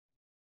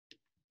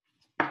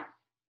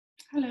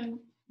Hello,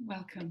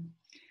 welcome.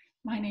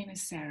 My name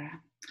is Sarah.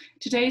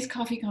 Today's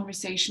coffee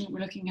conversation, we're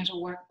looking at a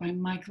work by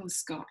Michael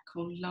Scott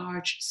called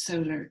Large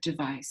Solar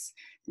Device.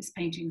 This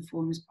painting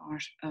forms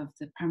part of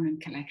the permanent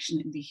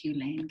collection in the Hugh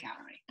Lane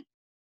Gallery.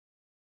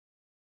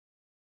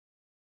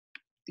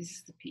 This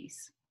is the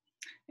piece.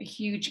 A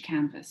huge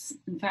canvas.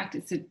 In fact,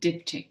 it's a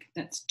diptych.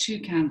 That's two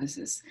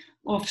canvases,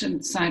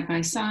 often side by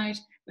side,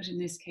 but in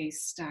this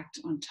case, stacked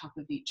on top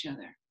of each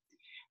other.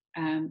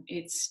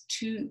 It's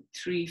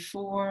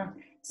 234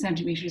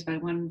 centimeters by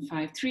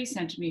 153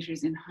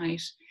 centimeters in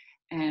height,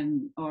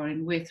 or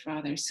in width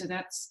rather. So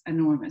that's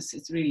enormous.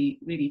 It's really,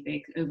 really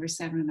big, over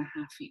 7.5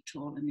 feet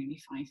tall and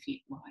nearly 5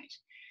 feet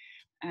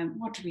wide.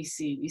 What do we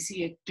see? We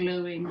see a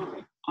glowing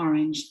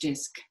orange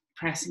disc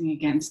pressing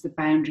against the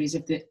boundaries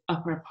of the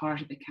upper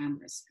part of the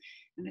canvas.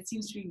 And it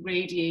seems to be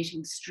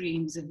radiating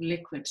streams of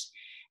liquid.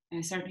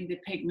 Certainly the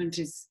pigment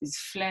is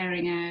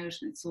flaring out,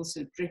 and it's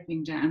also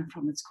dripping down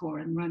from its core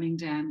and running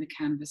down the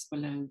canvas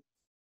below.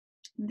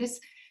 And this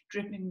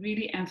dripping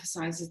really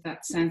emphasizes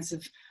that sense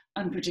of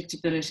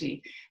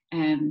unpredictability,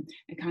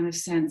 a kind of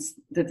sense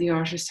that the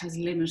artist has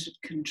limited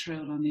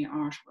control on the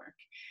artwork.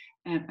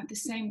 At the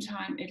same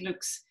time, it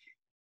looks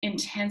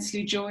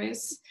intensely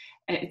joyous.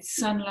 It's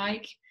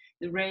sun-like.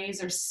 The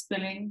rays are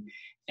spilling,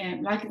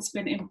 like it's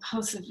been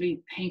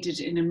impulsively painted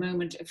in a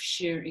moment of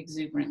sheer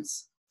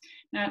exuberance.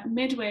 Now,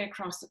 midway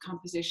across the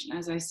composition,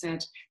 as I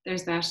said,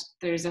 there's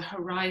a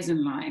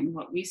horizon line,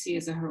 what we see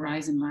as a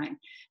horizon line.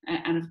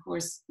 And of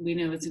course, we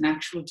know it's an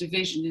actual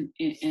division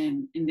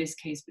in this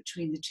case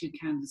between the two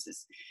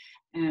canvases.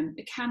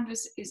 The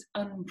canvas is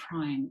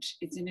unprimed.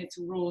 It's in its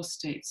raw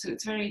state. So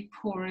it's very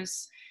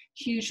porous,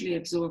 hugely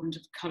absorbent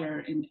of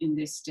color in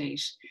this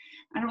state.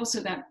 And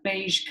also that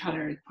beige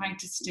color, quite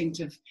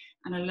distinctive,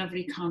 and a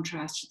lovely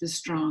contrast to the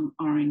strong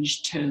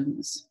orange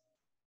tones.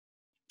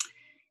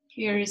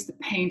 Here is the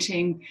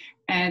painting.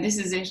 This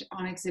is it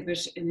on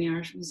exhibit in the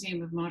Art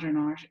Museum of Modern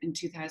Art in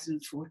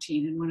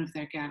 2014 in one of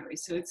their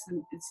galleries. So it's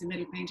the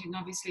middle painting,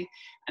 obviously,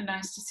 and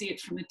nice to see it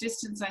from a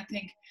distance, I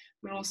think,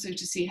 but also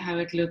to see how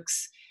it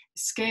looks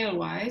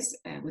scale-wise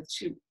with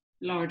two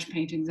large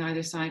paintings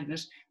either side of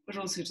it, but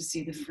also to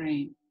see the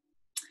frame.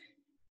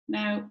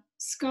 Now,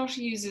 Scott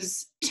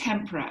uses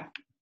tempera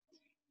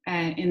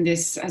in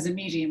this as a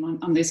medium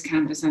on this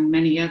canvas and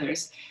many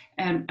others.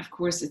 Of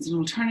course, it's an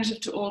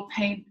alternative to oil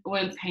paint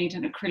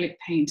and acrylic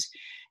paint.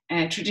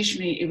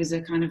 Traditionally, it was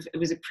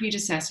a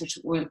predecessor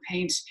to oil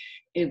paint.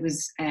 It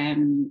was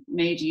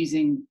made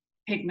using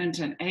pigment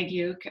and egg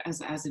yolk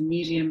as a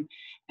medium,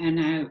 and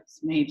now it's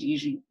made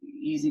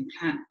using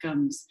plant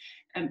gums.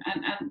 And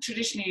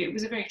traditionally, it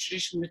was a very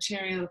traditional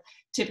material,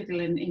 typical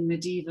in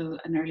medieval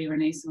and early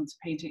Renaissance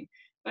painting.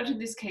 But in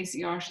this case,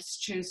 the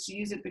artist chose to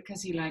use it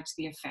because he liked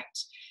the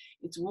effect.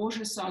 It's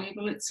water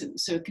soluble,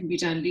 so it can be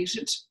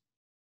diluted.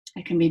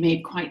 It can be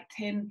made quite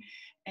thin.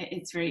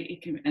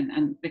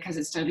 And because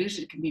it's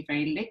diluted, it can be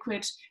very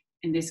liquid.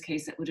 In this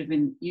case, that would have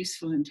been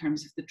useful in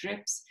terms of the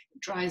drips.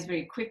 It dries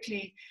very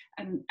quickly,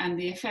 and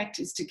the effect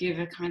is to give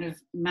a kind of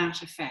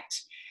matte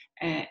effect,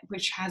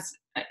 which has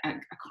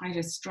quite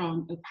a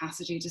strong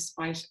opacity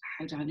despite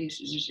how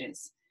diluted it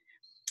is.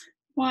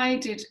 Why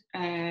did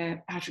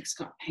Patrick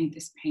Scott paint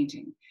this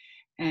painting?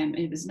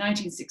 It was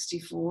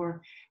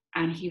 1964,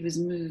 and he was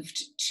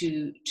moved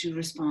to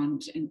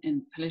respond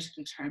in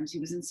political terms. He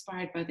was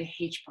inspired by the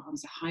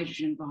H-bombs, the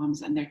hydrogen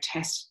bombs, and their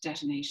test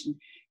detonation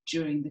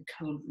during the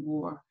Cold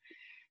War.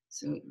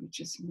 So we'll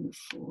just move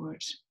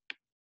forward.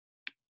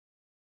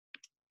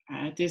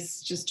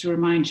 This just to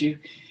remind you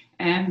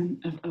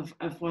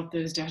of what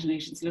those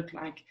detonations look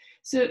like.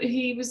 So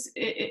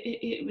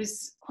it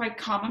was quite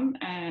common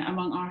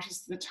among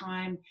artists at the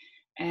time.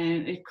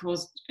 It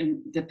caused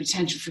the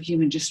potential for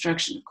human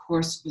destruction, of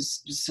course,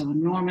 was so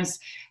enormous,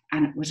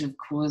 and it would have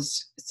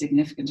caused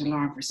significant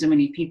alarm for so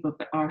many people,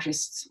 but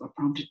artists were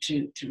prompted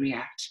to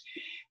react.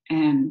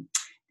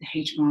 The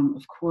H-bomb,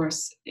 of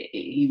course,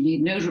 you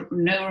need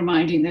no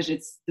reminding that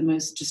it's the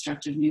most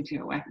destructive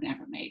nuclear weapon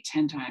ever made,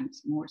 10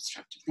 times more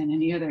destructive than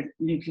any other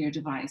nuclear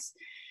device.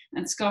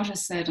 And Scott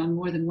has said on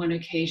more than one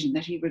occasion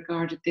that he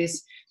regarded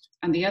this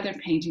and the other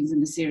paintings in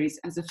the series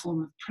as a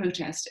form of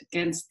protest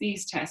against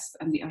these tests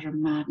and the utter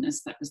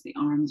madness that was the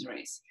arms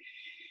race.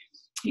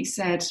 He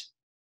said,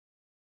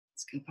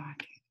 let's go back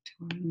to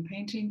one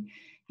painting.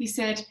 He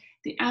said,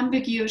 the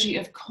ambiguity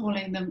of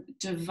calling them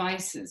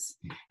devices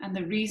and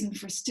the reason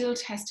for still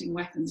testing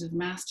weapons of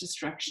mass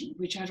destruction,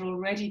 which had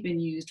already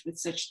been used with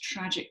such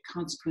tragic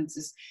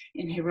consequences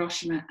in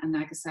Hiroshima and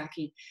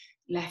Nagasaki,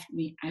 left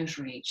me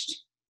outraged.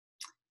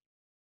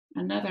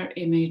 Another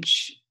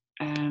image,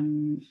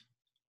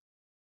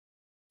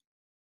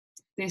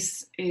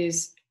 this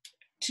is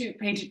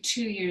painted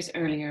 2 years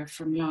earlier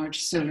from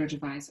Large Solar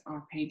Device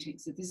art painting.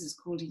 So this is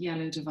called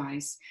Yellow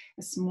Device,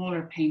 a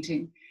smaller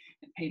painting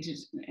painted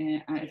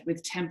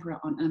with tempera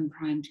on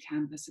unprimed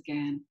canvas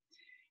again.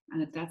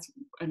 And that's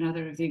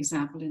another of the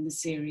example in the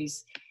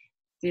series.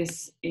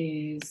 This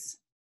is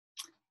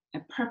a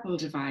purple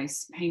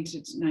device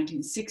painted in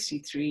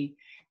 1963,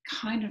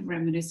 kind of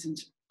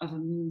reminiscent of a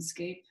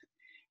moonscape,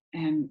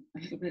 a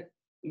little bit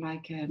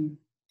like a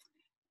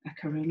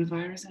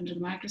coronavirus under the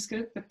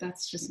microscope, but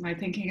that's just my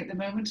thinking at the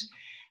moment.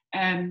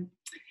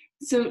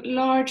 So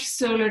large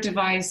solar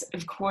device,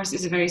 of course,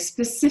 is a very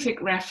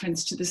specific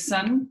reference to the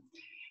sun.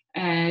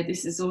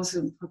 This is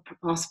also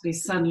possibly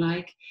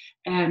sun-like,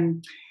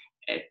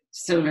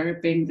 solar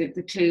being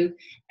the clue.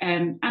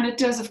 And it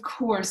does, of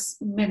course,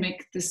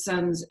 mimic the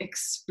sun's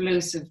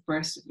explosive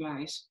burst of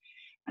light.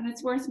 And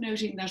it's worth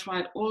noting that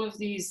while all of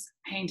these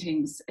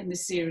paintings in the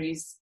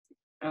series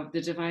of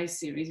the device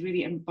series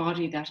really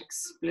embody that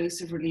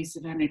explosive release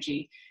of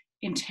energy,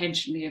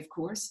 intentionally, of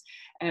course,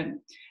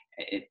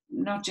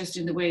 not just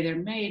in the way they're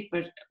made,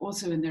 but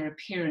also in their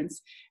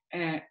appearance.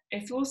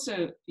 It's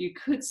also, you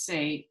could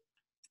say,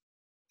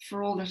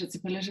 for all that it's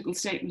a political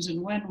statement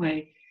in one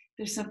way,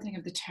 there's something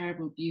of the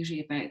terrible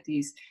beauty about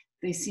these.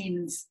 They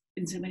seem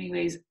in so many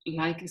ways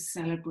like a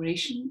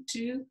celebration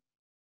too,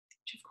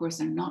 which of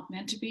course are not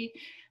meant to be,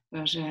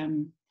 but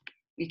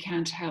we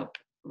can't help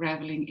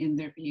reveling in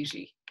their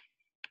beauty.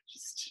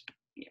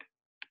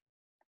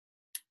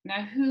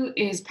 Now, who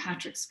is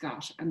Patrick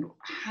Scott and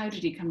how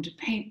did he come to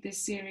paint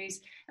this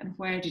series and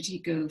where did he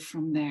go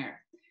from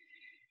there?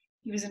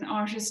 He was an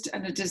artist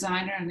and a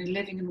designer and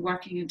living and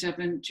working in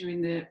Dublin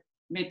during the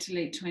mid to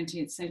late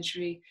 20th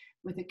century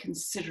with a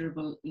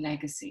considerable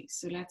legacy.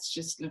 So let's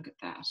just look at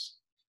that.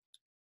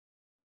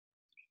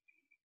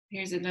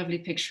 Here's a lovely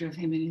picture of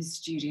him in his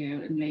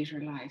studio in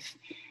later life.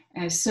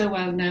 So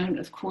well known,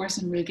 of course,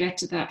 and we'll get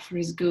to that, for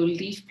his gold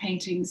leaf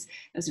paintings,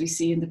 as we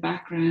see in the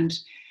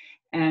background.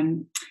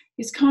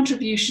 His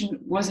contribution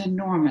was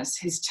enormous,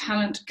 his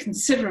talent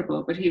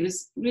considerable, but he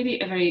was really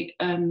a very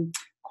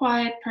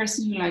quiet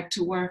person who liked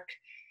to work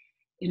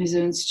in his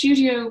own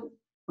studio,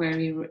 where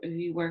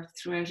he worked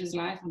throughout his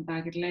life on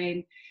Bagot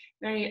Lane.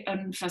 Very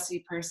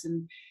unfussy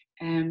person,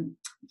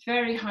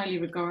 very highly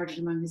regarded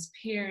among his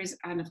peers,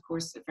 and of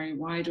course a very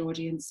wide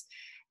audience.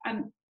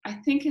 And I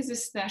think his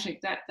aesthetic,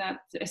 that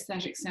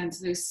aesthetic sense,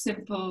 those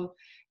simple,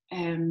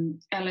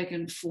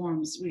 elegant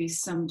forms really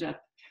summed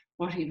up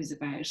what he was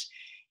about.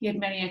 He had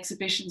many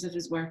exhibitions of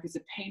his work as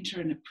a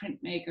painter and a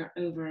printmaker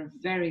over a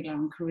very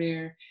long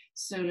career,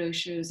 solo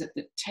shows at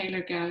the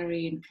Taylor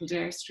Gallery in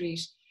Kildare Street,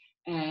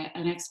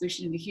 an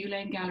exhibition in the Hugh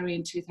Lane Gallery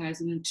in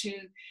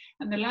 2002,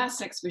 and the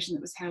last exhibition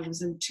that was held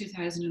was in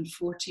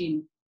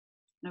 2014.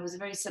 And it was a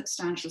very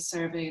substantial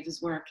survey of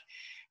his work.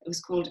 It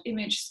was called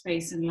Image,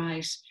 Space and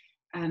Light,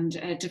 and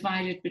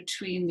divided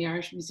between the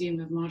Irish Museum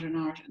of Modern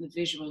Art and the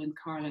Visual in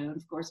Carlow, and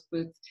of course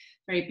both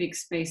very big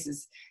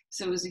spaces.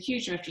 So it was a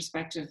huge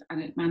retrospective,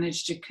 and it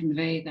managed to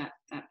convey that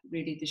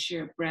really the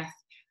sheer breadth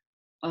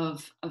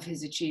of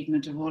his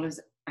achievement, of all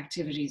his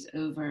activities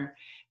over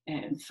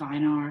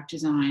fine art,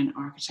 design,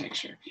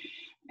 architecture.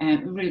 A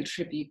real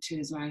tribute to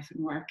his life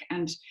and work.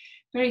 And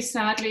very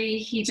sadly,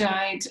 he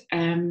died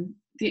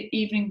the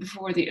evening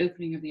before the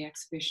opening of the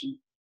exhibition.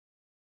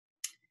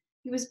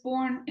 He was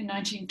born in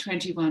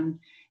 1921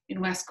 in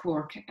West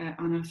Cork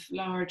on a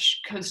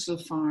large coastal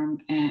farm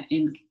at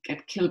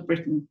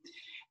Kilbrittain.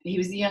 He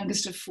was the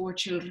youngest of 4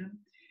 children.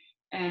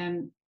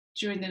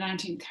 During the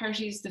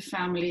 1930s, the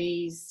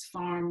family's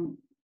farm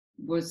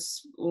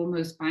was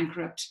almost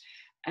bankrupt,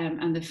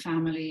 and the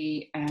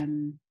family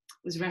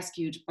was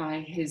rescued by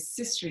his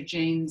sister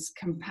Jane's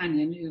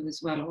companion, who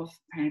was well off.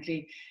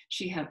 Apparently,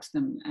 she helped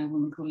them, a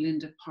woman called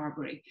Linda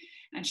Parbury.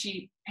 And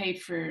she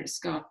paid for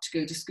Scott to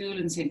go to school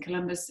in St.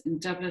 Columba's in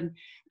Dublin,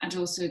 and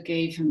also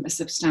gave him a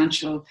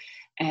substantial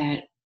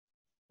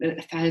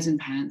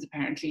 £1,000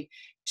 apparently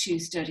to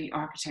study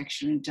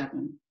architecture in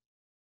Dublin.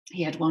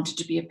 He had wanted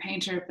to be a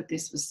painter, but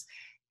this was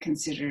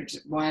considered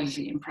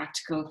wildly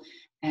impractical.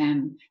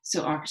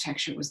 So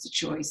architecture was the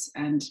choice.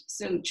 And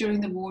so during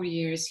the war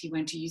years, he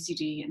went to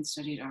UCD and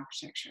studied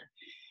architecture.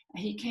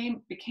 He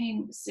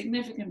became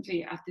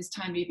significantly, at this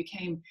time, he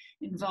became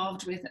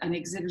involved with and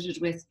exhibited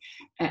with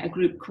a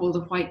group called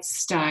the White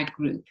Stag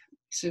Group.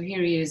 So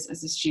here he is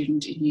as a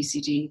student in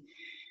UCD.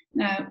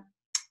 Now,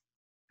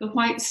 the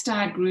White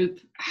Stag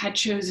Group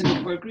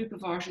were a group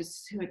of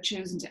artists who had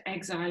chosen to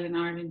exile in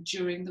Ireland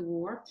during the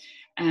war,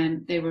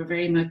 and they were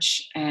very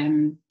much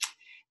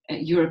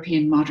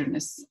European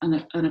modernists,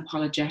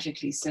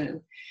 unapologetically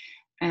so.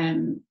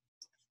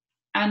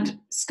 And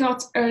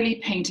Scott's early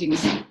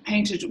paintings,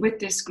 painted with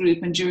this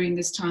group and during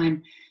this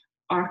time,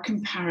 are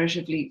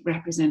comparatively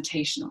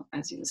representational,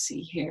 as you'll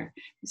see here.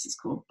 This is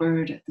called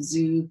Bird at the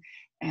Zoo,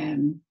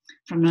 from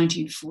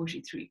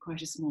 1943,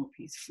 quite a small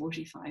piece,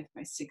 45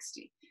 by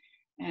 60.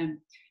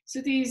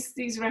 So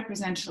these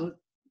representational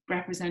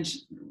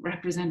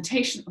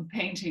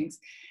paintings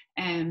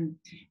are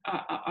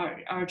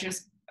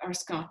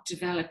Scott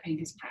developing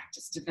his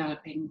practice,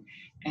 developing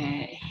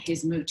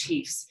his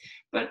motifs.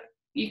 But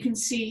you can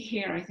see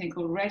here, I think,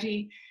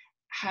 already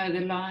how the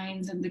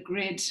lines and the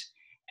grid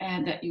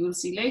that you will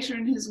see later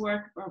in his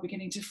work are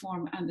beginning to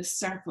form, and the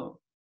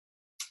circle.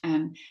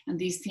 And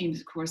these themes,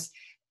 of course,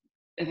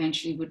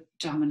 eventually would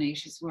dominate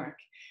his work.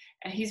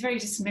 He's very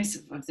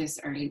dismissive of this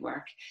early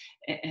work.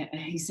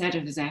 He said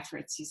of his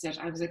efforts, he said,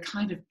 "I was a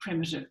kind of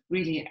primitive,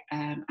 really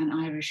an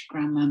Irish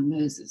Grandma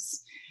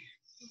Moses."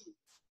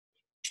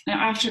 Now,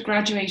 after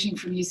graduating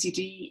from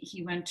UCD,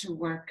 he went to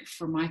work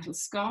for Michael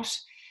Scott,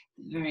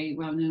 a very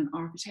well-known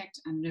architect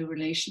and no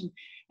relation,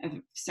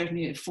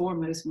 certainly a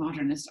foremost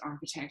modernist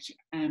architect.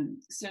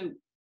 So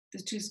the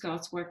two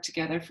Scotts worked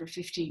together for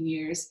 15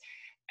 years.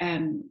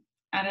 And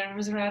it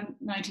was around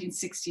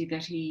 1960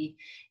 that he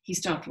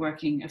stopped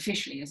working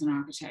officially as an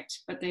architect,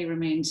 but they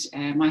remained,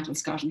 Michael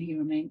Scott and he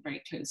remained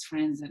very close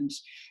friends and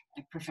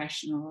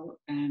professional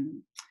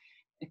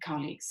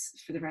colleagues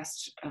for the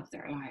rest of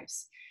their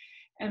lives.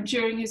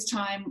 During his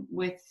time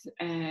with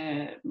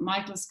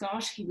Michael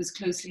Scott, he was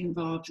closely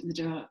involved in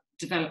the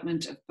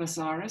development of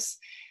Bosarus,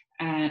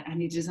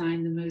 and he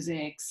designed the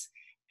mosaics,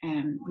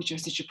 which are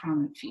such a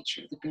prominent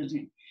feature of the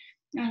building.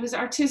 Now, his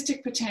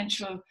artistic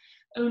potential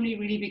only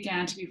really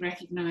began to be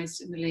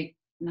recognised in the late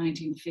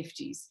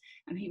 1950s,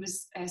 and he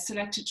was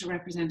selected to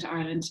represent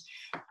Ireland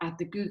at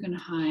the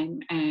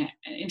Guggenheim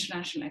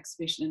International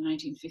Exhibition in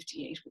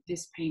 1958 with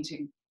this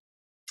painting,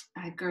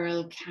 A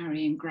Girl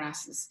Carrying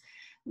Grasses.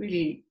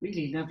 Really,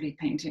 really lovely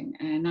painting,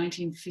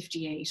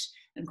 1958,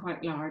 and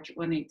quite large,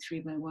 183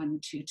 by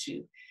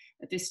 122.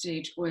 At this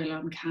stage, oil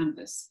on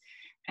canvas.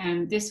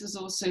 And this was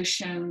also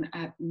shown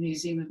at the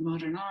Museum of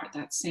Modern Art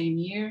that same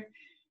year.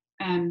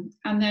 And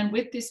then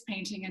with this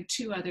painting and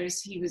two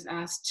others, he was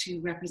asked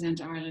to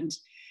represent Ireland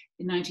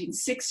in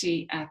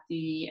 1960 at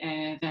the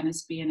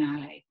Venice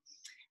Biennale.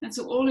 And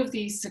so all of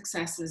these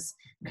successes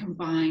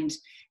combined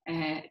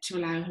to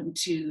allow him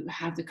to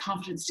have the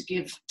confidence to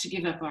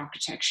give up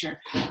architecture,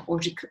 or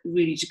to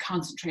really to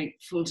concentrate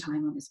full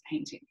time on his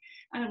painting.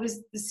 And it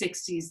was the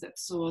 60s that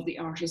saw the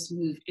artist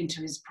move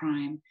into his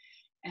prime.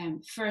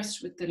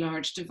 First with the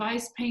large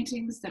device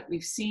paintings that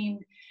we've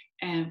seen,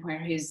 where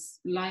his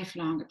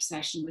lifelong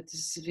obsession with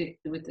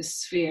the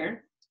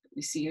sphere,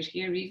 we see it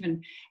here,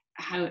 even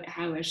how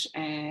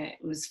it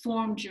was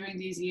formed during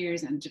these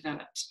years and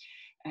developed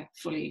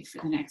fully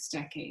for the next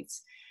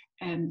decades.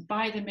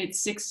 By the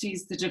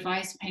mid-60s, the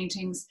device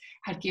paintings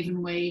had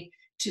given way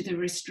to the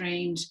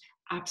restrained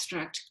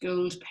abstract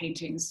gold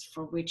paintings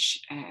for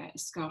which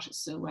Scott is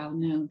so well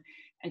known.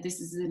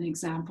 This is an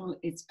example.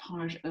 It's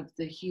part of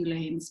the Hugh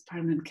Lane's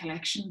permanent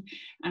collection,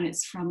 and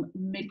it's from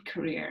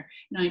mid-career,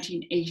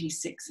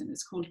 1986, and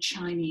it's called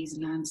Chinese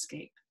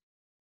Landscape.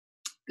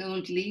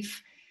 Gold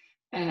leaf,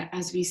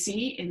 as we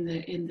see in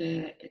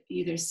the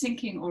either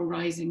sinking or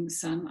rising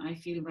sun, I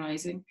feel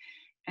rising,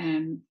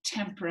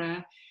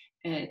 tempera,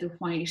 the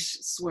white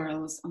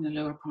swirls on the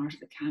lower part of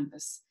the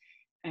canvas.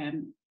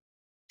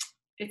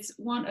 It's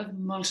one of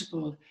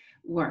multiple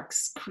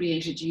works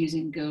created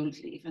using gold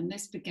leaf, and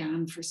this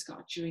began for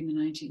Scott during the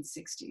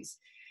 1960s.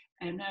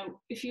 And now,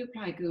 if you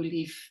apply gold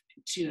leaf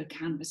to a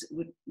canvas, it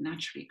would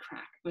naturally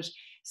crack, but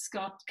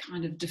Scott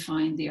kind of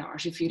defined the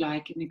art, if you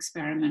like, and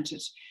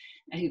experimented.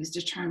 He was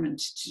determined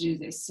to do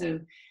this. So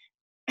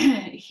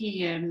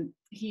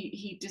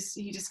he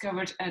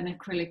discovered an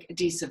acrylic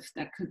adhesive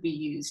that could be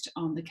used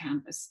on the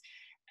canvas,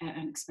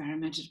 and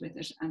experimented with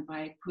it. And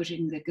by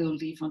putting the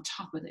gold leaf on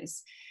top of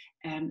this,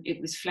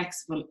 it was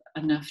flexible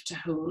enough to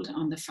hold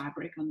on the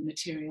fabric, on the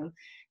material.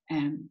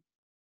 And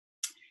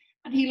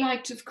he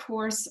liked, of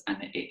course, and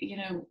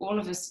all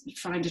of us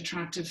find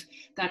attractive,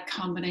 that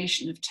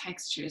combination of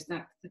textures,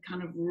 that the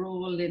kind of raw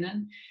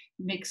linen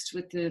mixed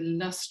with the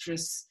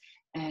lustrous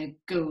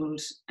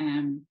gold,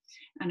 and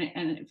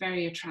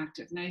very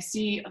attractive. Now, you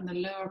see on the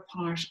lower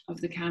part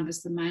of the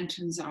canvas, the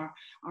mountains are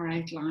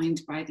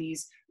outlined by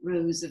these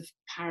rows of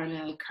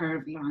parallel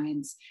curved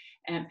lines,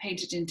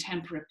 painted in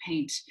tempera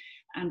paint,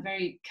 and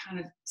very kind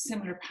of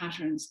similar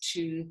patterns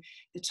to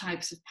the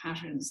types of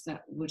patterns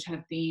that would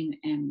have been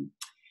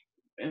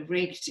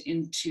raked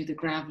into the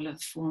gravel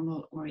of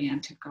formal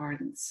Oriental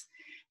gardens.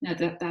 Now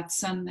that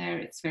sun there,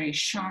 it's very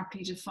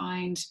sharply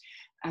defined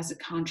as a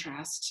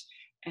contrast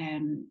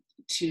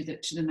to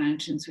the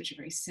mountains, which are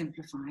very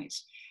simplified.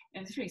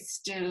 And it's very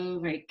still,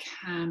 very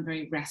calm,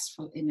 very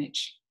restful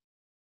image.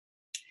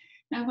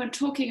 Now, when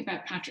talking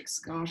about Patrick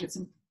Scott, it's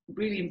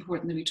really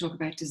important that we talk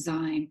about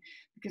design,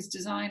 because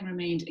design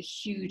remained a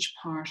huge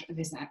part of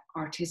his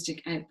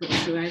artistic output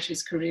throughout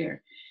his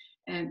career.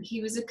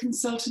 He was a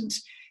consultant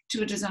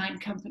to a design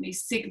company,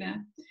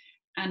 Signa,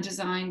 and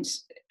designed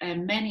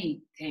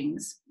many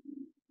things.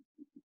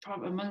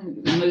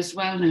 Among the most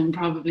well-known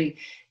probably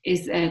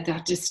is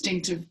that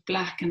distinctive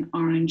black and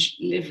orange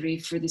livery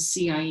for the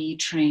CIE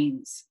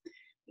trains,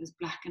 those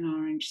black and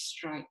orange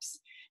stripes.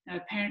 Now,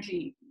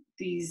 apparently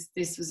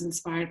this was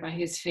inspired by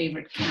his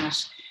favorite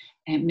cat,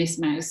 Miss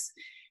Mouse.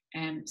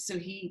 So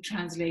he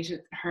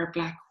translated her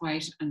black,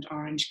 white and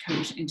orange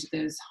coat into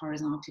those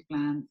horizontal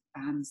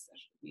bands that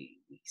we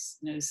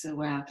know so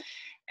well.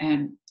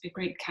 A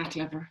great cat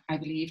lover, I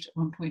believed. At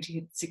one point he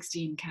had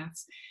 16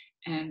 cats.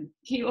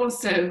 He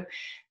also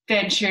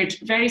ventured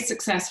very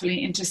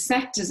successfully into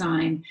set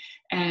design,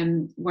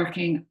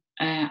 working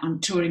on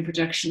touring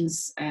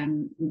productions,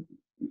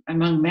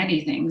 among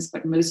many things,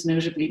 but most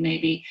notably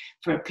maybe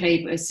for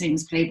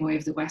Sing's Playboy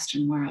of the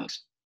Western World.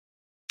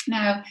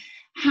 Now,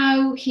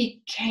 how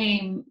he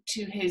came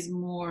to his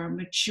more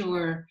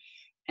mature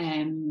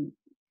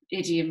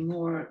idiom,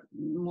 more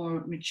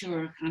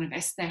mature kind of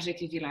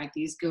aesthetic, if you like,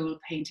 these gold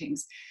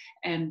paintings,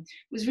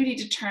 was really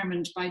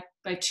determined by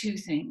two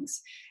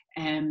things.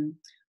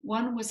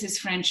 One was his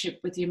friendship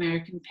with the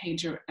American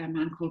painter, a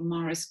man called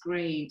Maurice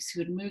Graves,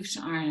 who had moved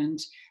to Ireland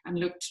and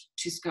looked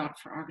to Scott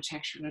for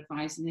architectural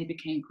advice, and they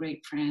became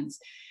great friends.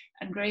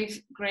 And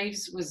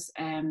Graves was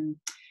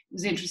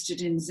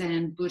interested in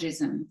Zen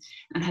Buddhism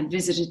and had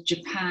visited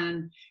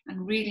Japan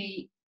and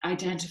really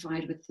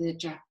identified with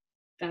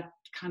that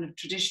kind of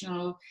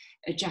traditional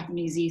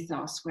Japanese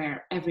ethos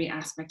where every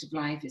aspect of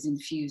life is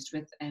infused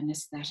with an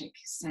aesthetic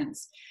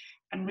sense.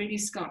 And really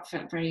Scott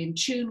felt very in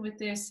tune with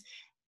this.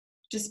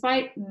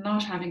 Despite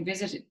not having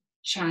visited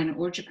China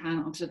or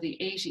Japan until the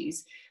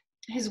 80s,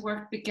 his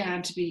work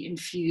began to be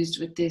infused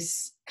with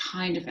this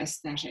kind of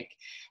aesthetic.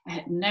 I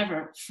had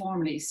never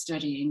formally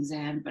studying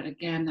Zen, but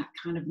again, that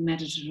kind of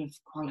meditative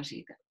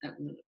quality that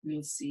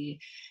we'll see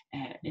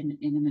in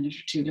a minute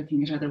or two,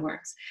 looking at other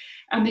works.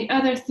 And the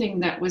other thing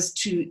that was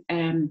to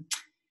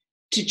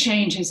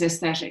change his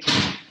aesthetic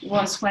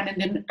was when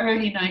in the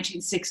early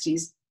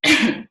 1960s,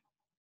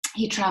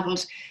 he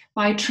traveled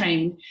by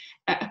train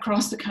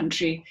across the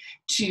country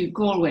to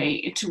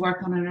Galway to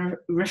work on a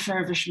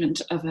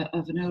refurbishment of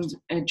an old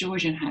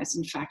Georgian house,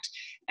 in fact,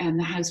 and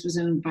the house was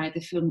owned by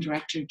the film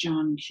director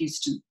John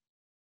Huston.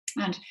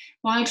 And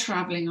while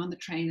traveling on the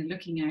train and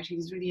looking out, he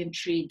was really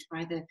intrigued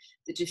by the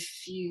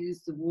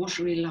diffused, the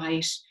watery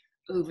light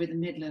over the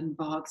Midland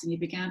bogs, and he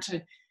began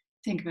to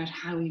think about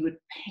how he would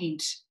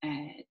paint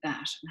that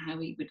and how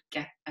he would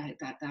get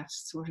that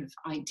sort of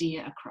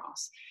idea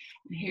across.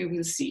 And here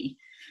we'll see,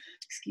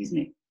 excuse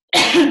me,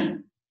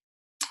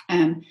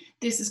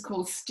 this is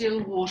called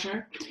Still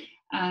Water,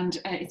 and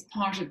it's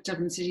part of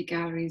Dublin City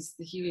Galleries,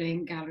 the Hugh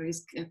Lane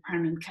Galleries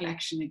permanent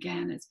collection.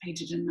 Again, it's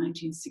painted in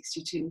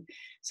 1962.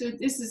 So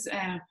this is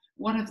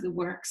one of the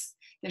works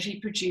that he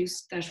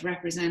produced that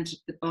represented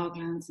the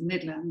boglands, the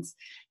Midlands,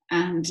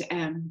 and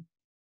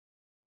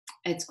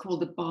it's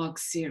called the Bog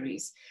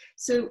series.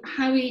 So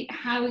how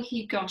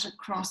he got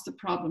across the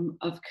problem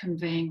of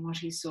conveying what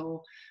he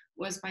saw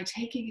was by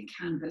taking a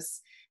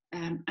canvas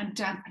and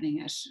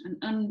dampening it,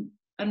 an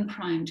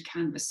unprimed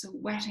canvas, so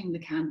wetting the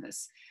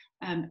canvas,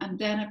 and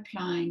then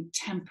applying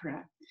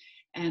tempera,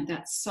 and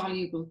that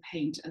soluble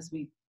paint as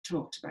we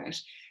talked about.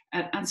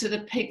 And so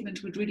the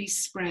pigment would really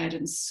spread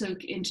and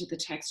soak into the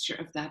texture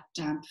of that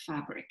damp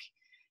fabric.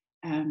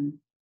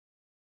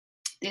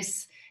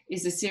 This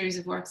is a series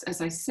of works, as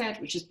I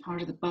said, which is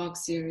part of the Bog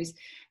series.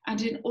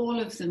 And in all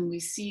of them, we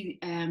see,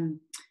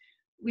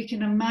 we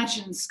can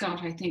imagine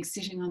Scott, I think,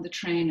 sitting on the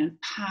train and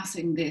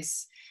passing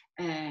this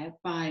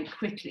by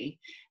quickly,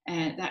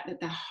 that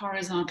the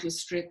horizontal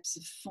strips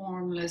of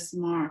formless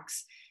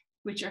marks,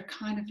 which are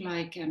kind of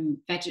like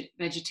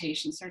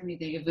vegetation. Certainly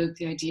they evoke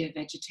the idea of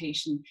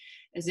vegetation,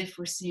 as if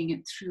we're seeing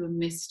it through a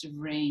mist of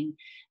rain.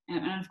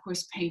 And of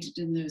course, painted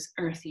in those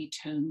earthy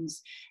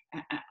tones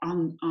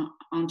on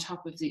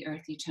top of the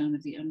earthy tone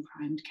of the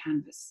unprimed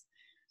canvas.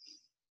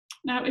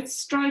 Now it's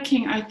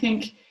striking, I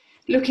think,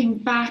 looking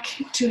back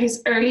to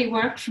his early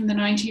work from the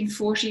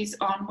 1940s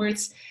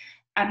onwards,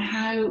 and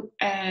how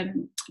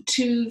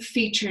two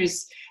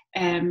features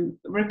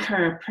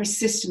recur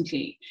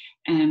persistently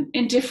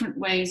in different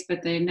ways,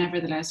 but they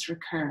nevertheless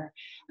recur.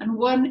 And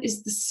one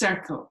is the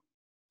circle.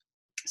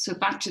 So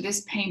back to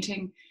this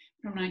painting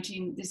from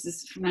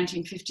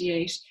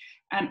 1958,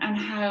 and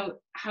how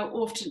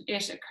often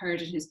it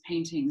occurred in his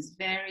paintings,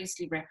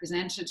 variously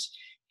represented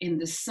in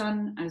the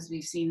sun, as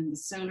we've seen in the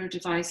solar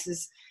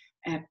devices,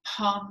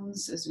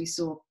 ponds, as we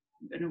saw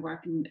in a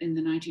work in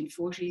the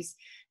 1940s,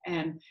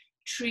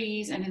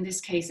 trees, and in this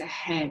case a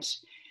head.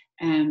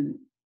 And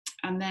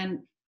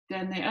then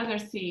the other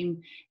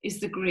theme is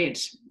the grid.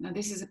 Now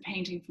this is a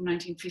painting from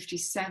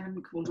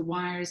 1957 called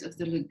Wires of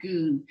the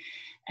Lagoon.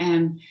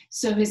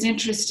 So his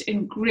interest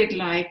in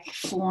grid-like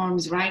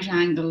forms, right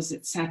angles,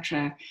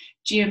 etc.,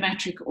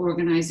 geometric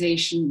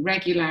organization,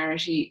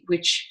 regularity,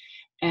 which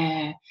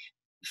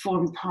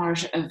formed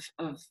part of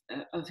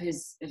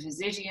his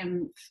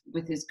idiom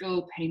with his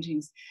gold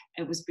paintings,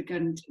 it was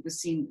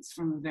seen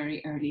from a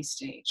very early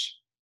stage.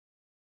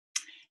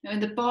 Now in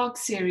the Bog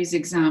series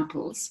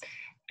examples,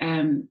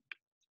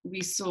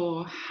 we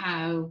saw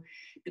how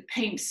the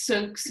paint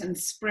soaks and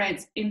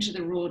spreads into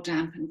the raw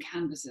dampened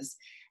canvases,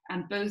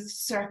 and both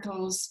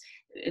circles,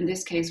 in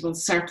this case, well,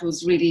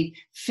 circles really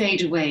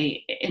fade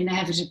away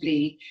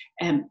inevitably.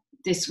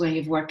 This way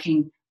of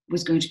working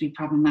was going to be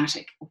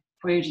problematic.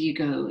 Where do you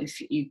go if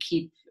you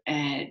keep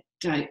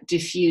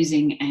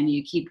diffusing and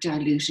you keep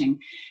diluting?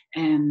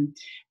 The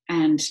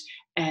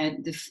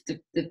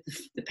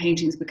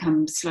paintings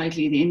become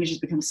the images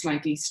become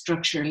slightly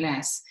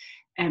structureless.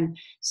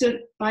 So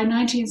by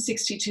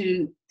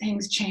 1962,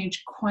 things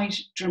changed quite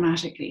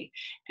dramatically.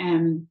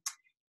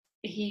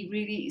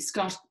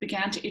 Scott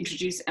began to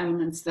introduce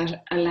elements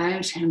that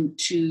allowed him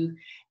to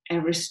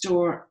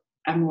restore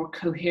a more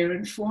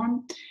coherent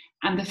form.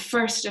 And the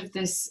first of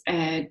this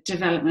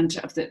development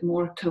of the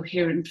more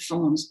coherent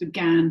forms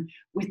began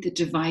with the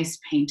device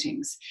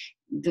paintings,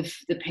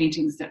 the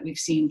paintings that we've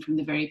seen from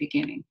the very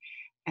beginning.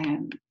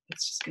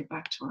 let's just go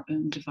back to our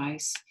own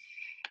device,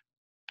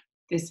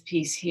 this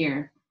piece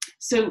here.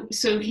 So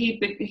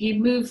he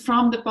moved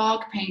from the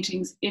bog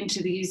paintings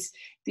into these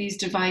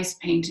device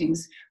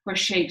paintings where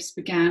shapes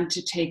began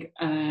to take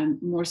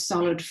more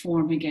solid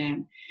form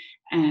again.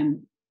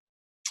 And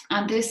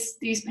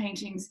these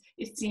paintings,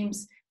 it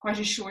seems quite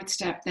a short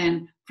step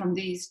then from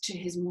these to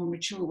his more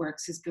mature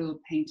works, his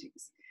gold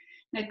paintings.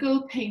 Now,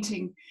 gold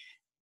painting,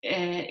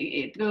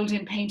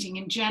 golden painting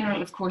in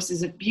general, of course,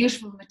 is a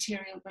beautiful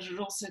material, but it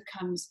also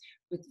comes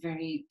with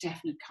very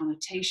definite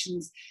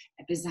connotations.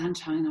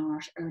 Byzantine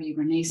art, early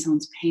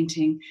Renaissance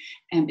painting,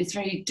 it's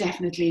very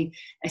definitely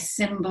a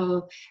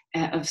symbol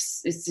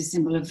it's a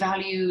symbol of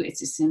value.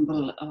 It's a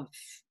symbol of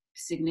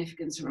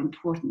significance or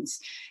importance.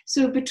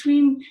 So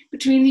between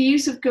the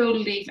use of gold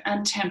leaf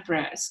and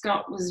tempera,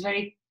 Scott was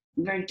very,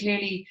 very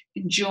clearly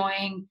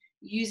enjoying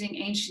using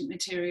ancient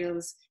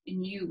materials in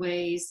new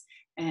ways,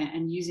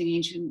 and using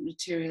ancient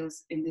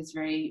materials in this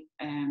very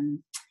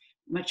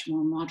much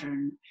more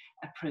modern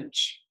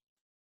approach.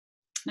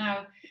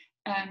 Now,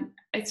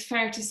 it's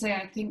fair to say,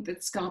 I think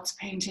that Scott's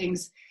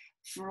paintings,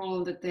 for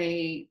all that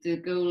the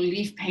gold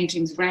leaf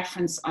paintings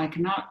reference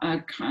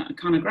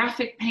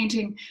iconographic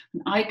painting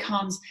and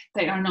icons,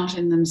 they are not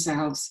in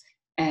themselves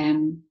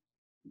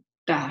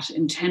that,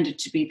 intended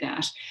to be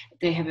that.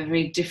 They have a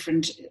very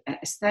different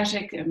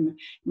aesthetic,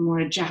 more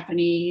a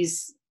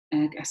Japanese,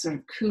 a sort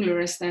of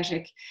cooler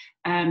aesthetic,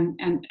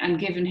 and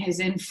given his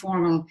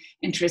informal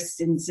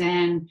interests in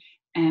Zen,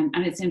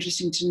 and it's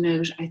interesting to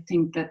note, I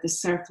think, that the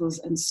circles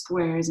and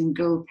squares in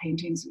gold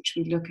paintings, which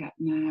we look at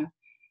now,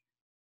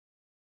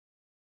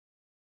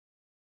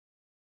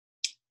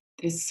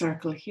 this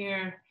circle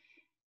here,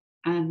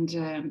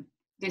 and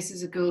this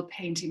is a gold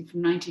painting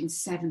from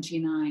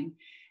 1979.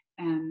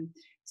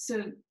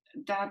 So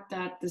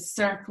that the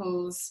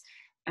circles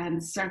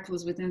and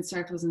circles within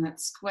circles in that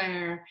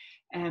square,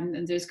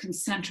 and those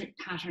concentric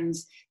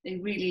patterns, they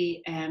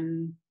really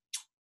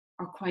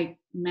are quite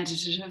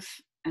meditative,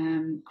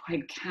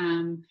 quite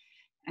calm.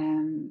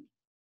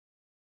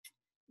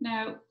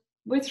 Now,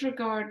 with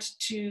regard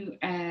to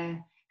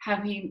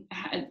how he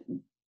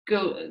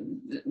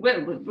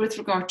with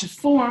regard to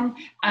form,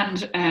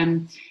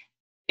 and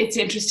it's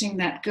interesting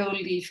that gold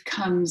leaf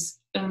comes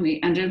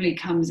only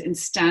comes in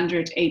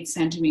standard 8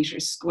 centimeter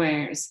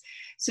squares.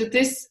 So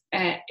this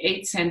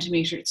 8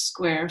 centimeter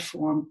square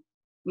form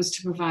was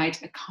to provide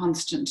a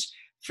constant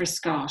for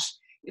Scott.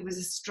 It was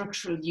a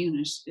structural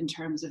unit in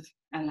terms of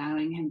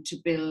allowing him to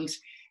build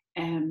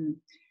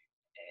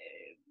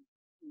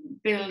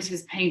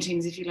his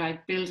paintings, if you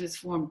like, build his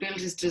form,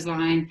 build his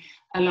design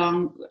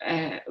along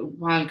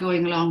while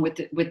going along with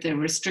the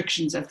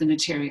restrictions of the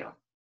material.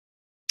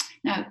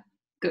 Now,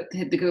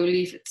 the gold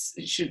leaf,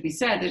 it should be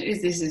said that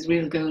this is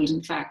real gold,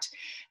 in fact,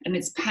 and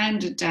it's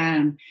pounded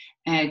down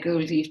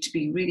gold leaf to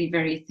be really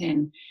very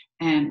thin.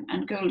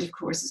 And gold, of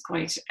course, is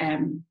quite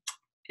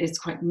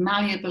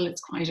malleable.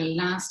 It's quite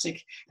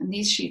elastic, and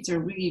these sheets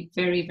are really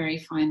very, very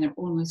fine. They're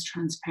almost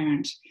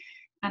transparent,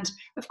 and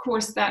of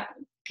course, that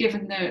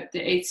given the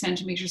 8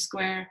 centimeter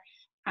square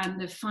and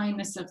the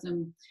fineness of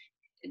them,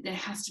 there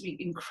has to be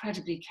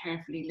incredibly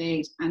carefully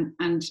laid,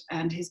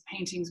 and his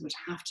paintings would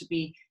have to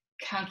be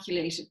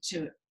calculated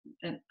to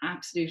an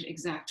absolute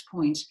exact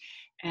point,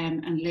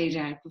 and laid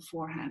out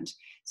beforehand.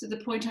 So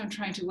the point I'm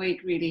trying to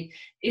make really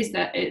is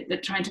that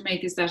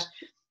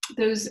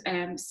those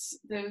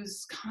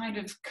kind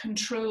of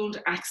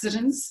controlled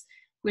accidents,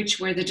 which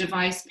were the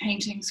device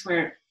paintings,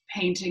 where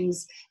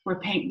paintings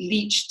were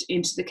leached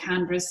into the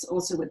canvas,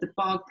 also with the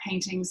bog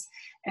paintings.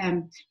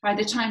 By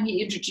the time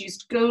he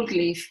introduced gold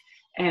leaf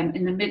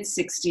in the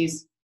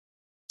mid-60s,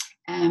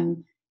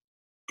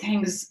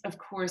 things, of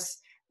course,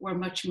 were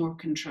much more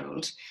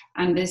controlled,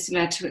 and this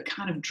led to a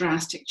kind of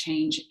drastic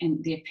change in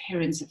the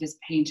appearance of his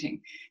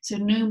painting. So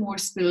no more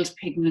spilled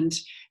pigment,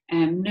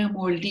 no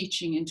more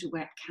leaching into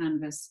wet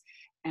canvas.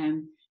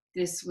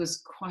 This was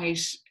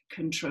quite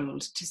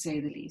controlled, to say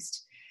the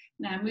least.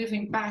 Now,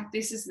 moving back,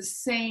 this is the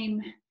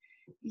same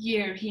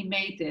year he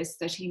made this,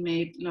 that he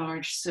made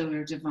Large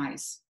Solar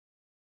Device.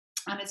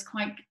 And it's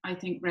quite, I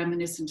think,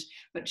 reminiscent,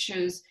 but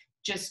shows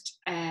just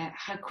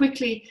how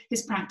quickly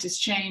his practice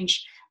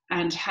changed,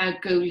 and how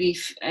gold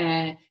leaf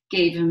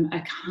gave him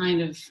a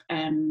kind of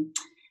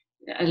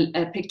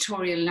a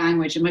pictorial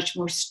language, a much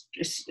more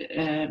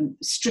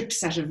strict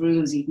set of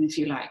rules, even, if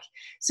you like.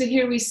 So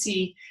here we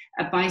see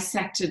a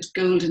bisected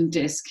golden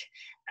disc,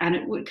 and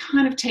it would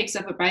kind of takes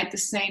up about the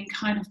same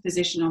kind of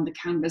position on the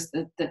canvas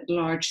that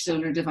Large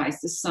Solar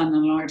Device, the sun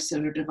and Large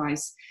Solar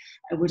Device,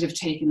 would have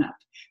taken up.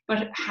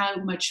 But how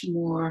much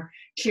more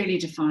clearly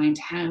defined,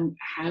 how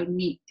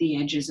neat the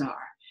edges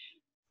are.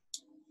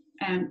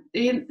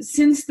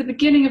 Since the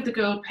beginning of the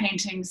gold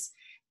paintings,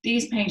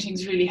 these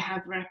paintings really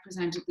have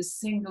represented the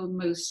single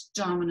most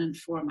dominant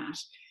format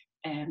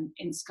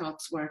in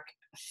Scott's work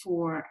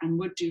for, and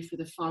would do for,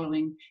 the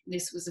following.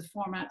 This was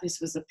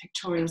a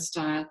pictorial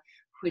style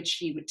which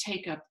he would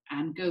take up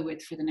and go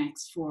with for the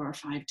next 4 or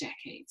 5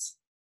 decades.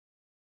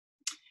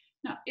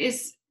 Now,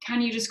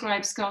 can you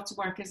describe Scott's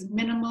work as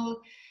minimal?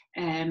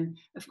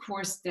 Of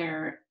course,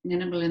 they're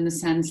minimal in the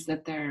sense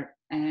that they're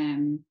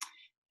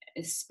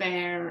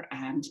spare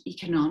and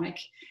economic.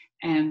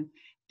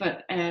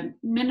 But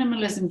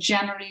minimalism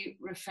generally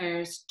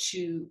refers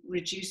to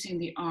reducing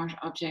the art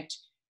object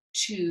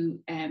to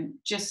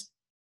just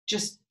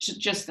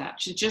that,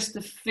 to just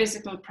the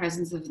physical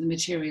presence of the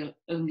material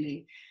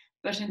only.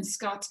 But in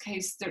Scott's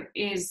case, there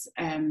is,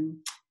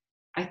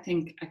 I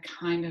think, a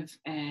kind of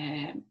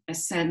a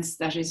sense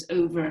that is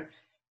over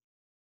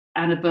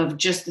and above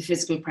just the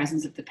physical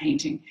presence of the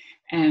painting.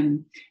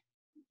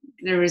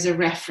 There is a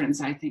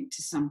reference, I think,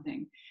 to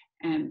something.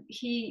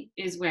 He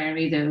is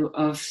wary, though,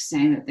 of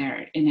saying that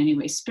they're in any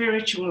way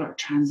spiritual or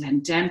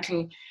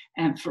transcendental,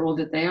 for all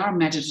that they are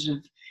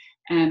meditative.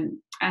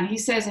 And he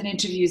says in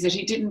interviews that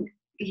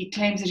he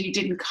claims that he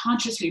didn't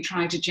consciously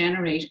try to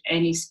generate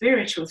any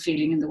spiritual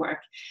feeling in the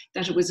work,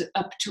 that it was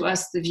up to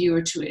us, the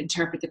viewer, to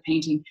interpret the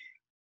painting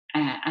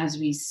as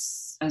we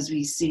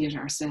see it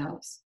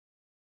ourselves.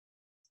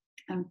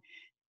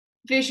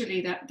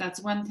 Visually,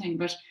 that's one thing,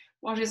 but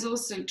what is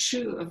also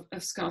true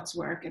of Scott's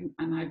work,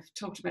 and I've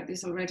talked about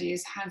this already,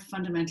 is how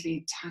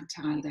fundamentally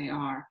tactile they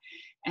are.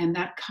 And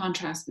that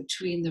contrast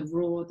between the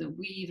raw, the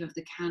weave of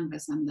the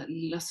canvas and the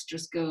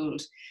lustrous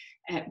gold,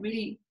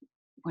 really,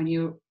 when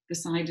you're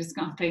beside a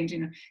Scott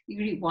painting, you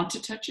really want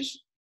to touch it.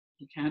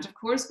 You can't, of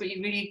course, but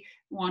you really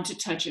want to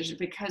touch it,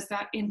 because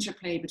that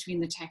interplay between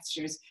the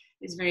textures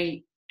is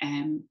very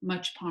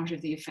much part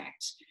of the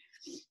effect.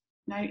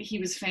 Now, he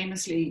was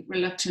famously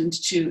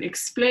reluctant to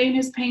explain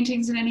his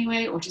paintings in any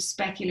way or to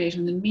speculate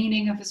on the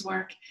meaning of his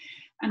work.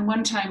 And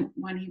one time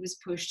when he was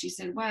pushed, he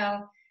said,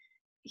 well,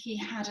 he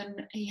had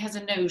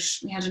a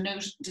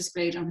note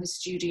displayed on his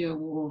studio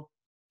wall,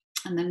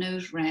 and the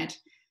note read,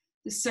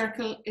 "The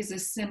circle is a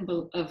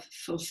symbol of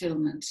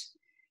fulfillment."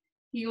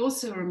 He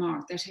also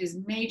remarked that his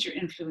major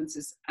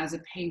influences as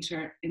a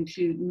painter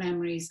include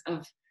memories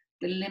of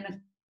the limit,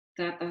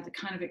 that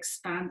kind of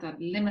that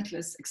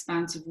limitless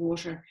expanse of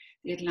water,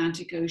 the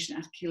Atlantic Ocean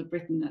at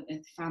Kilbrittain, at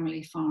the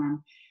family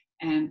farm,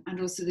 and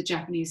also the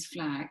Japanese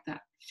flag,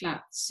 that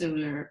flat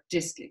solar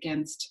disc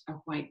against a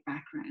white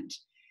background.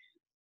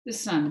 The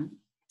sun,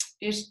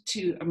 it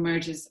too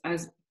emerges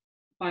as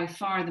by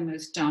far the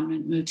most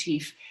dominant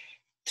motif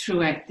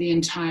throughout the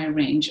entire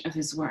range of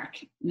his work.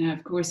 Now,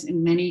 of course,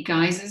 in many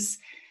guises,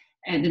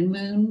 the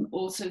moon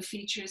also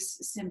features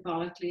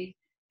symbolically,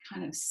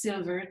 kind of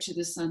silver to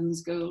the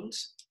sun's gold.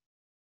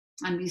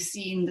 And we've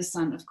seen the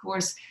sun, of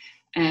course,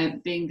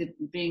 being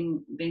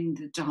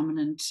the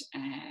dominant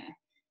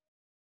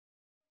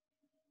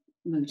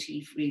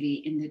motif, really,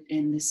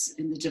 in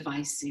the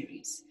Device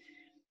series.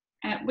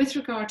 With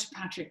regard to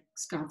Patrick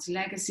Scott's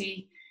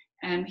legacy,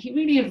 he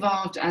really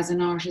evolved as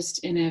an artist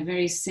in a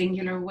very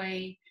singular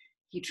way.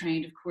 He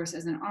trained, of course,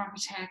 as an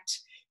architect.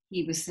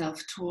 He was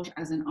self-taught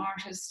as an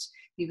artist.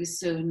 He was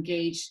so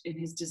engaged in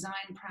his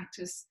design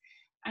practice,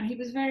 and he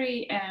was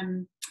very,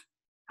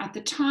 at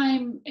the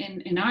time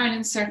in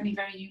Ireland, certainly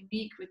very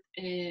unique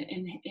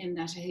in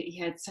that he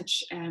had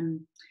such.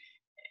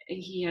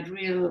 He had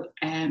real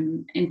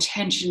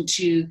intention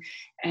to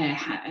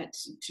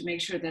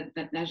make sure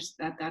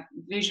that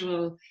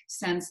visual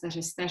sense, that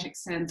aesthetic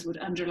sense, would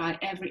underlie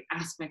every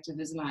aspect of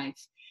his life.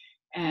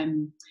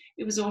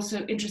 It was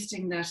also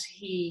interesting that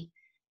he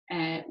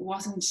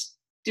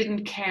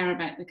didn't care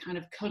about the kind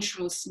of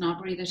cultural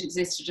snobbery that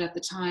existed at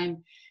the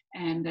time,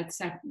 and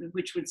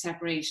which would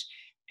separate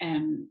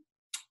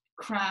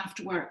craft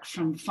work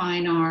from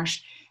fine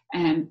art,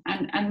 and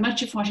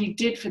much of what he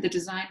did for the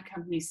design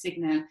company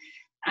Signa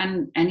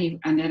and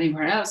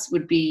anywhere else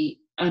would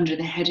be under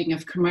the heading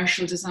of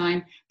commercial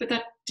design, but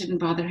that didn't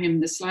bother him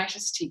the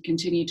slightest. He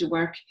continued to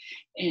work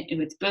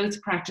with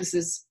both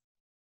practices,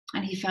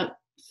 and he felt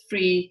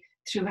free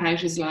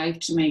throughout his life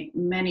to make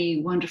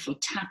many wonderful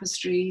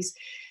tapestries.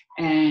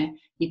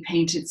 He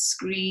painted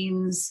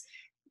screens,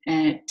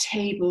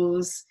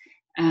 tables,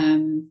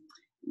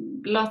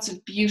 lots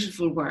of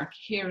beautiful work.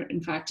 Here,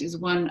 in fact, is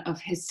one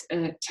of his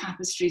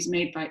tapestries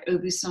made by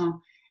Aubusson,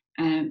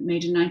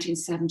 made in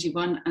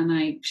 1971, and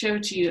I show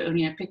it to you,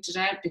 only I picked it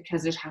out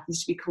because it happens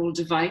to be called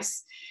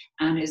Device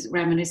and is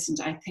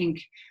reminiscent, I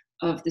think,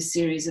 of the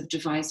series of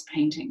Device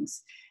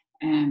paintings.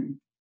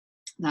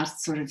 That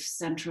sort of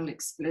central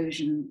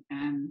explosion,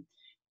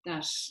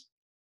 that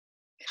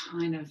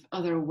kind of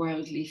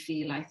otherworldly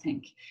feel, I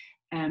think.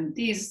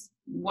 These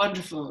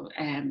wonderful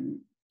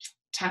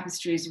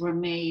tapestries were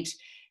made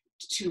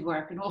to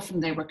work, and often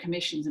they were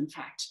commissions, in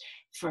fact,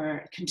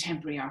 for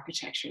contemporary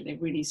architecture. They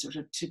really sort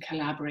of to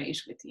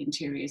collaborate with the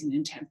interiors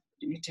and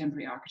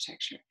contemporary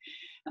architecture.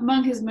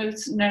 Among his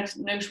most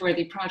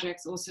noteworthy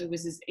projects also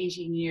was his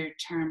 18-year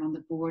term on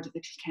the board of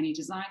the Kilkenny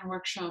Design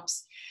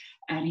Workshops,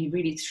 and he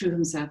really threw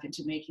himself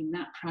into making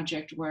that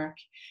project work.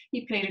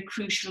 He played a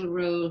crucial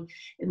role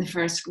in the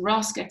first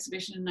Rosk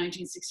exhibition in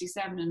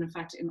 1967, and in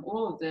fact in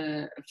all of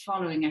the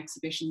following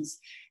exhibitions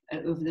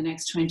over the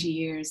next 20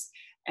 years.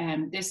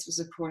 This was,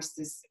 of course,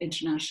 this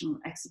international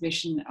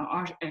exhibition,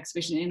 art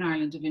exhibition in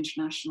Ireland of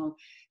international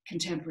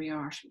contemporary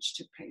art, which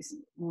took place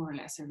more or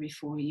less every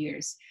 4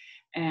 years.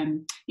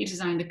 He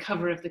designed the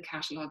cover of the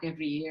catalogue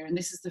every year, and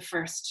this is the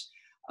first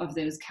of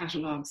those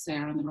catalogues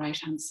there on the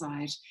right-hand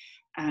side.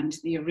 And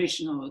the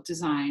original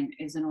design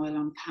is an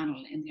oil-on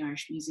panel in the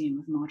Irish Museum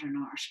of Modern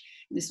Art.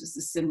 This was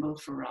the symbol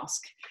for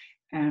Rosc.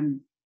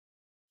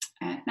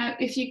 Now,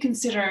 if you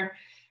consider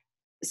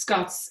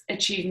Scott's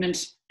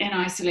achievement in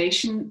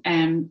isolation,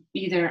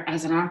 either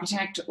as an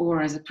architect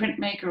or as a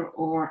printmaker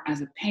or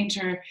as a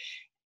painter,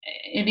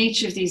 in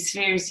each of these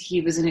spheres, he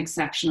was an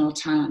exceptional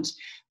talent.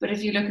 But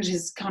if you look at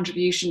his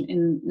contribution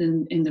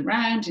in the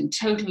round, in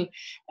total,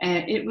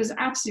 it was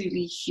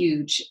absolutely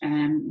huge,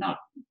 not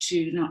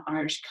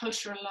Irish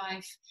cultural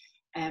life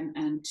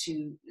and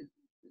to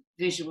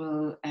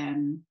visual,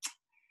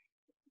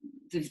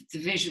 the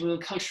visual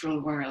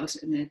cultural world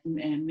in the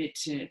mid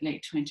to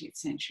late 20th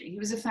century. He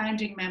was a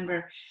founding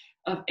member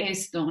of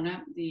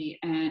Éasdóna, the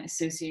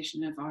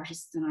Association of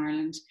Artists in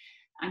Ireland,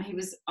 and he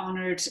was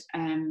honoured,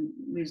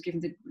 he was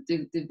given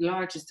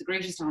the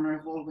greatest honour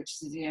of all,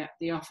 which is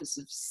the office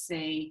of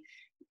Say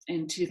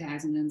in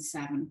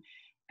 2007.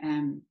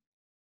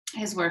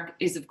 His work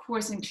is, of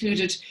course,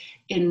 included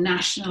in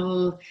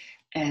national,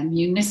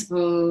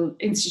 municipal,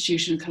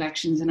 institutional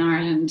collections in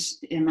Ireland,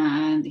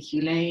 Iman, the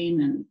Hugh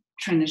Lane and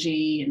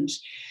Trinity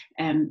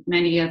and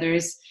many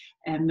others.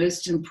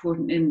 Most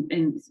important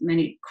in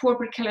many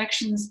corporate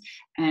collections,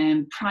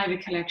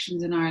 private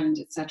collections in Ireland,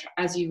 etc.,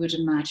 as you would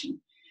imagine.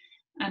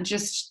 And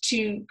just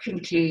to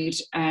conclude,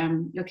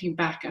 looking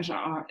back at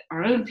our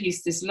own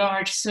piece, this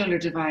large solar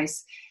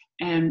device,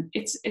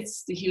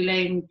 it's the Hugh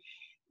Lane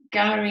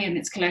Gallery and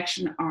its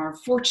collection are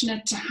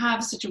fortunate to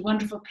have such a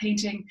wonderful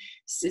painting.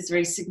 It's a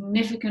very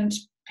significant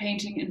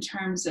painting in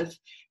terms of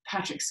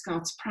Patrick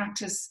Scott's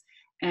practice.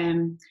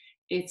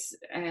 It's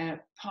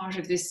part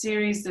of this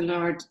series,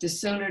 the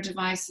solar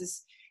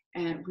devices,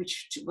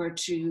 which were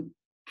to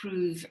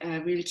prove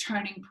a real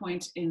turning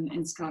point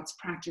in Scott's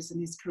practice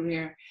and his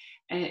career.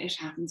 It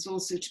happens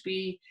also to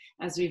be,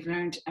 as we've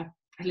learned, a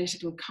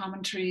political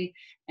commentary,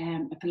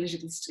 on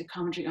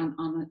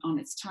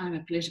its time,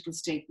 a political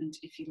statement,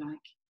 if you like.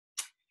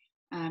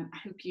 I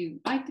hope you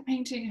like the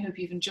painting. I hope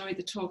you've enjoyed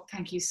the talk.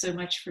 Thank you so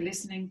much for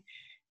listening.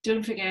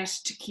 Don't forget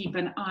to keep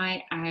an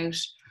eye out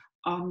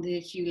on the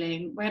Hugh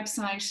Lane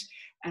website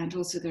and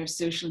also their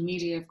social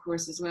media, of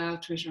course, as well,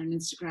 Twitter and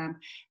Instagram,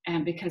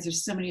 because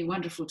there's so many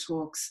wonderful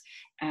talks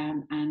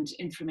and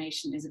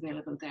information is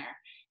available there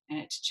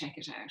to check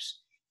it out.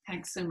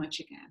 Thanks so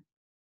much again.